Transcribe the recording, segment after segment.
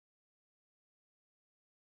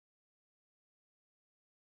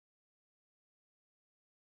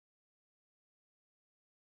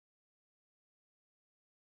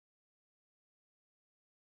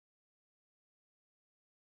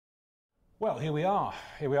Well, here we are.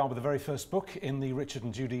 Here we are with the very first book in the Richard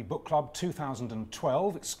and Judy Book Club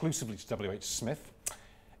 2012, exclusively to WHSmith.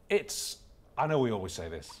 I know we always say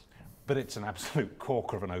this, but it's an absolute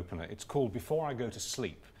corker of an opener. It's called Before I Go to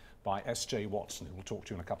Sleep by S.J. Watson, who we'll talk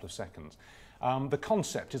to you in a couple of seconds. The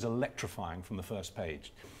concept is electrifying from the first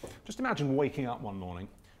page. Just imagine waking up one morning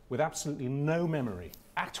with absolutely no memory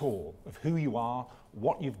at all of who you are,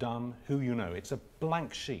 what you've done, who you know. It's a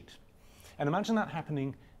blank sheet. And imagine that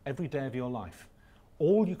happening every day of your life.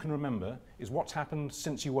 All you can remember is what's happened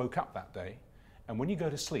since you woke up that day, and when you go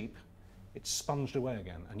to sleep, it's sponged away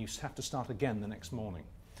again, and you have to start again the next morning.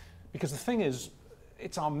 Because the thing is,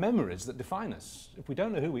 it's our memories that define us. If we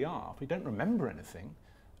don't know who we are, if we don't remember anything,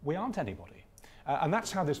 we aren't anybody. And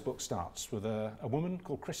that's how this book starts, with a woman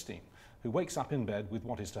called Christine, who wakes up in bed with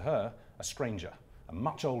what is to her a stranger, a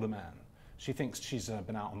much older man. She thinks she's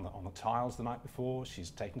been out on the tiles the night before, she's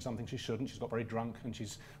taken something she shouldn't, she's got very drunk, and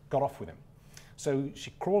she's got off with him. So she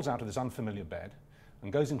crawls out of this unfamiliar bed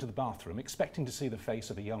and goes into the bathroom, expecting to see the face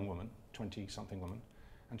of a young woman, 20-something woman,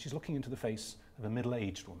 and she's looking into the face of a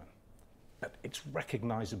middle-aged woman. But it's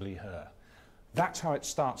recognisably her. That's how it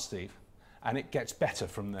starts, Steve, and it gets better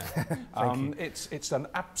from there. It's an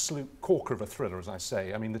absolute corker of a thriller, as I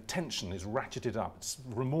say. I mean, the tension is ratcheted up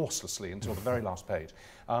remorselessly until the very last page.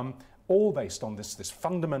 All based on this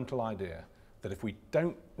fundamental idea that if we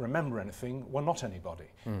don't remember anything, we're not anybody.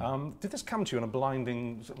 Did this come to you in a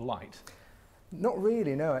blinding light? Not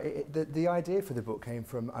really, no. The idea for the book came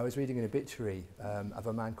from, I was reading an obituary of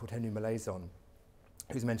a man called Henry Molaison,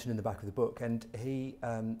 who's mentioned in the back of the book, and he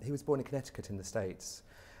was born in Connecticut in the States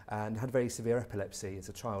and had very severe epilepsy as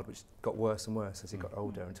a child, which got worse and worse as he got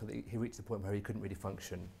older, until he reached the point where he couldn't really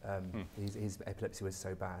function. His epilepsy was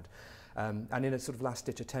so bad. And in a sort of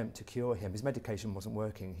last-ditch attempt to cure him, his medication wasn't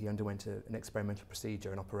working. He underwent an experimental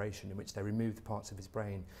procedure, an operation, in which they removed the parts of his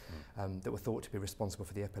brain that were thought to be responsible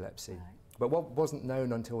for the epilepsy. Right. But what wasn't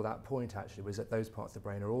known until that point, actually, was that those parts of the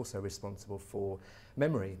brain are also responsible for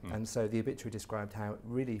memory. And so the obituary described how,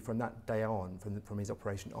 really, from that day on, from his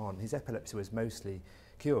operation on, his epilepsy was mostly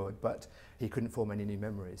cured, but he couldn't form any new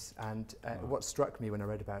memories. And what struck me when I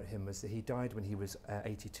read about him was that he died when he was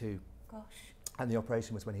 82. Gosh. And the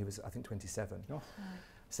operation was when he was, I think, 27. Oh. Right.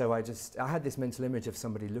 So I had this mental image of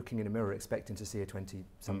somebody looking in a mirror expecting to see a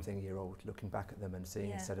 20-something-year-old looking back at them and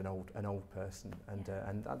seeing instead an old person.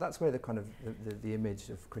 And that's where the kind of the image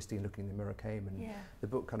of Christine looking in the mirror came, and the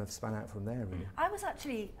book kind of span out from there, really. I was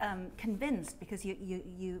actually convinced, because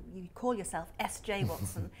you call yourself S.J.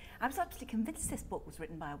 Watson, I was actually convinced this book was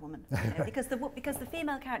written by a woman, you know, because the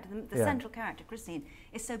female character, the central character, Christine,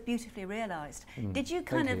 is so beautifully realised. Did you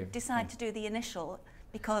kind of decide to do the initial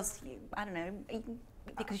because, I don't know,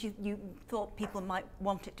 because you thought people might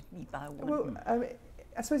want it to be by a woman? Well,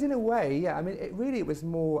 I suppose in a way, yeah. I mean, it was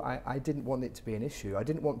more, I didn't want it to be an issue. I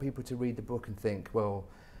didn't want people to read the book and think, well,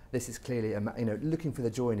 this is clearly, you know, looking for the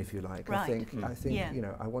joy in, if you like. Right. I think you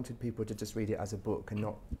know, I wanted people to just read it as a book and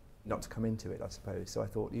not to come into it, I suppose. So I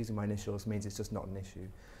thought using my initials means it's just not an issue.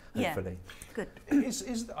 Hopefully. Good.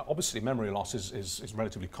 Obviously, memory loss is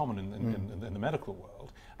relatively common in the medical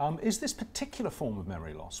world. Is this particular form of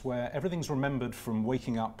memory loss, where everything's remembered from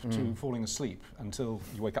waking up to falling asleep until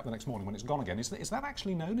you wake up the next morning when it's gone again, is that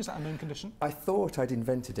actually known? Is that a known condition? I thought I'd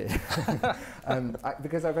invented it,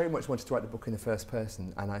 because I very much wanted to write the book in the first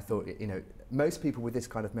person, and I thought, you know, most people with this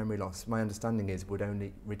kind of memory loss, my understanding is, would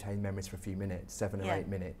only retain memories for a few minutes, 7 or 8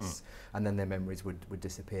 minutes, and then their memories would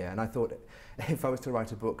disappear. And I thought, if I was to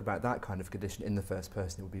write a book about that kind of condition in the first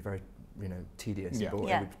person, it would be very, you know, tedious, it would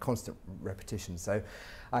be constant repetition. So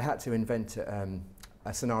I had to invent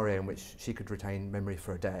a scenario in which she could retain memory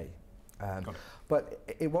for a day. But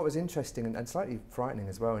what was interesting and slightly frightening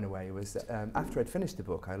as well in a way was that after I'd finished the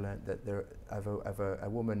book, I learned that of a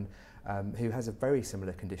woman who has a very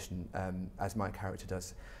similar condition as my character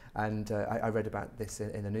does. And I read about this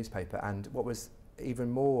in the newspaper, and what was even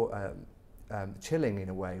more chilling in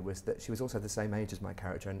a way was that she was also the same age as my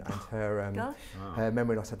character, and her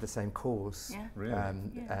memory loss had the same cause. Yeah.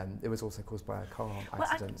 Really? It was also caused by a car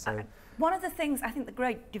accident. One of the things, I think the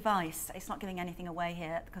great device, it's not giving anything away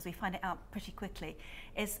here because we find it out pretty quickly,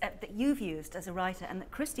 is that you've used as a writer and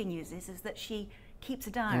that Christine uses, is that she keeps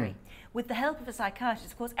a diary. With the help of a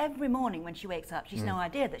psychiatrist, of course, every morning when she wakes up, she's no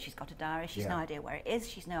idea that she's got a diary, she's no idea where it is,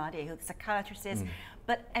 she's no idea who the psychiatrist is,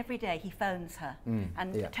 but every day he phones her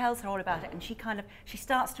and tells her all about it, and she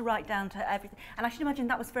starts to write down to her everything. And I should imagine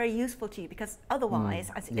that was very useful to you, because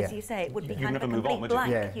otherwise, as you say, it would be kind of a complete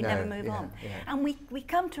blank. You never move on. And we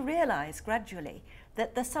come to realise gradually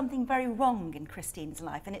that there's something very wrong in Christine's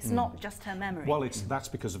life, and it's not just her memory. Well, that's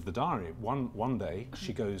because of the diary. One day,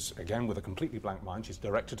 she goes, again with a completely blank mind, she's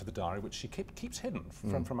directed to the diary, which she keeps hidden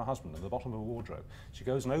from her husband in the bottom of a wardrobe. She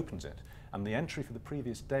goes and opens it, and the entry for the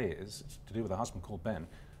previous day is to do with a husband called Ben.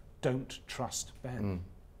 Don't trust Ben.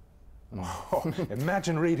 Oh,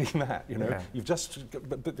 imagine reading that, you know. Yeah. You've just,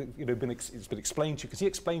 you know, it's been explained to you, because he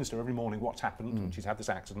explains to her every morning what's happened, and she's had this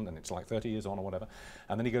accident, and it's like 30 years on or whatever,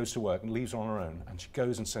 and then he goes to work and leaves her on her own, and she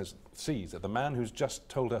goes and sees that the man who's just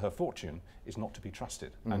told her fortune is not to be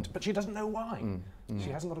trusted, but she doesn't know why. She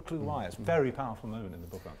hasn't got a clue why. It's a very powerful moment in the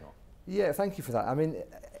book, I thought. Yeah, thank you for that. I mean,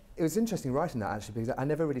 it was interesting writing that, actually, because I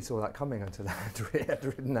never really saw that coming until I had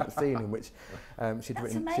written that scene in which she'd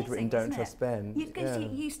written "Don't trust Ben."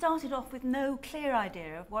 You started off with no clear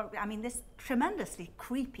idea of what. I mean, this tremendously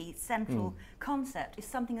creepy central concept is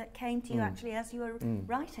something that came to you actually as you were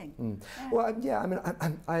writing. Yeah. Well, yeah. I mean,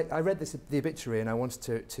 I read the obituary, and I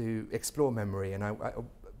wanted to explore memory, and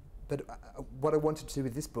but what I wanted to do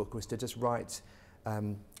with this book was to just write.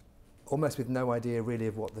 Almost with no idea really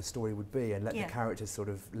of what the story would be, and let the characters sort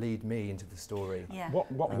of lead me into the story. Yeah.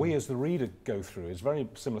 What we as the reader go through is very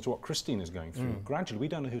similar to what Christine is going through. Gradually, we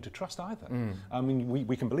don't know who to trust either. I mean,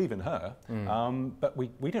 we can believe in her, but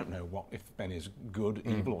we don't know what if Ben is good,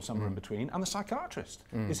 evil, or somewhere in between. And the psychiatrist,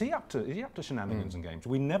 is he up to shenanigans and games?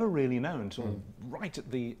 We never really know until right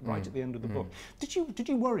at the end of the book. Did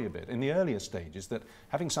you worry a bit in the earlier stages that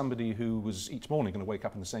having somebody who was each morning going to wake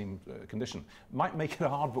up in the same condition might make it a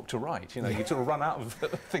hard book to write? You know, you sort of run out of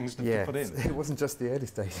things to put in. It wasn't just the early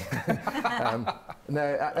stage.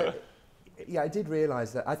 I did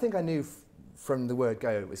realise that. I think I knew from the word go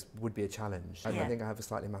it would be a challenge. I think I have a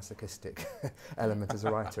slightly masochistic element as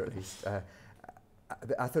a writer, at least. I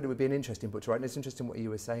thought it would be an interesting book to write, and it's interesting what you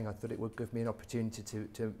were saying. I thought it would give me an opportunity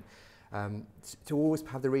to always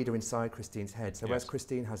have the reader inside Christine's head. So whereas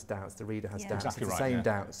Christine has doubts, the reader has doubts. Exactly it's the same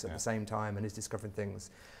doubts at the same time, and is discovering things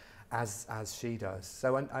as she does.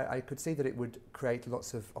 So I could see that it would create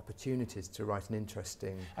lots of opportunities to write an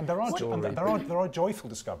interesting story. There are joyful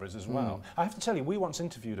discoveries as well. I have to tell you, we once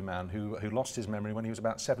interviewed a man who lost his memory when he was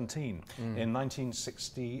about 17 in late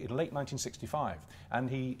 1965, and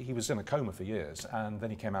he was in a coma for years, and then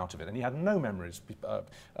he came out of it, and he had no memories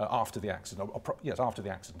after the accident. After the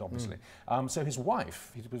accident, obviously. So his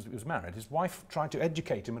wife, he was married. His wife tried to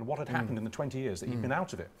educate him on what had happened in the 20 years that he'd been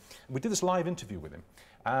out of it. We did this live interview with him.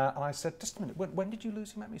 And I said, just a minute, when did you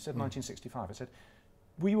lose your memory? He said, 1965. I said,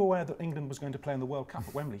 were you aware that England was going to play in the World Cup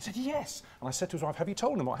at Wembley? He said, yes. And I said to his wife, have you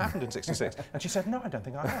told him what happened in 66? And she said, no, I don't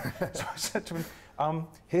think I have. So I said to him,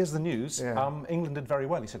 here's the news. England did very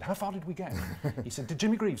well. He said, how far did we get? He said, did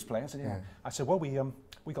Jimmy Greaves play? I said, yeah. I said, well, we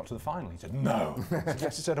got to the final. He said, no. I said,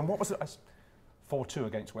 yes. He said, and what was it? I said, 4-2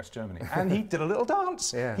 against West Germany. And he did a little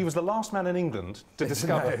dance. He was the last man in England to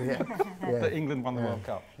discover that England won the World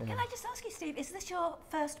Cup. Can I just ask you, Steve, is this your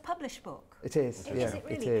first published book? It is, Is it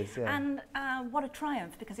really? It is, yeah. And what a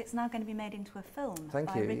triumph, because it's now going to be made into a film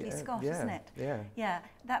by Ridley Scott, isn't it? Yeah,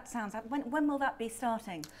 that sounds like... When will that be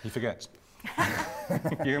starting? He forgets.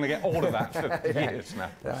 You're going to get all of that for years now.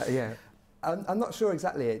 I'm not sure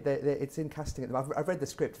exactly. It's in casting at the moment. I've read the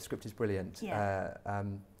script. The script is brilliant.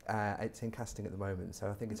 It's in casting at the moment, so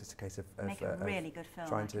I think it's just a case of make a really good film.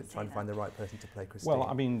 Trying to find the right person to play Christine. Well,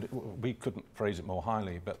 I mean, we couldn't phrase it more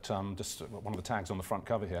highly, but just one of the tags on the front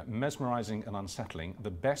cover here: mesmerising and unsettling,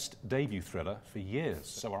 the best debut thriller for years.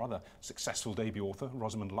 So our other successful debut author,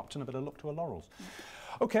 Rosamund Lupton, a bit of luck to her laurels.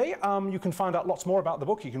 Okay, you can find out lots more about the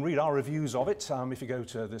book. You can read our reviews of it if you go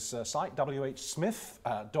to this site,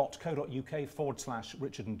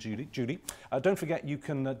 whsmith.co.uk/Richard and Judy. Don't forget you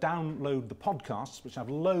can download the podcasts, which have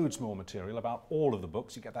loads more material about all of the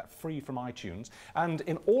books. You get that free from iTunes. And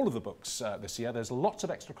in all of the books this year, there's lots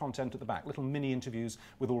of extra content at the back, little mini interviews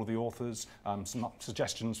with all of the authors, some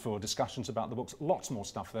suggestions for discussions about the books, lots more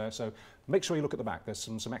stuff there. So make sure you look at the back. There's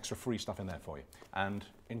some extra free stuff in there for you. And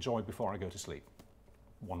enjoy before I go to sleep.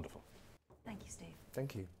 Wonderful. Thank you, Steve.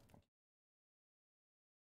 Thank you.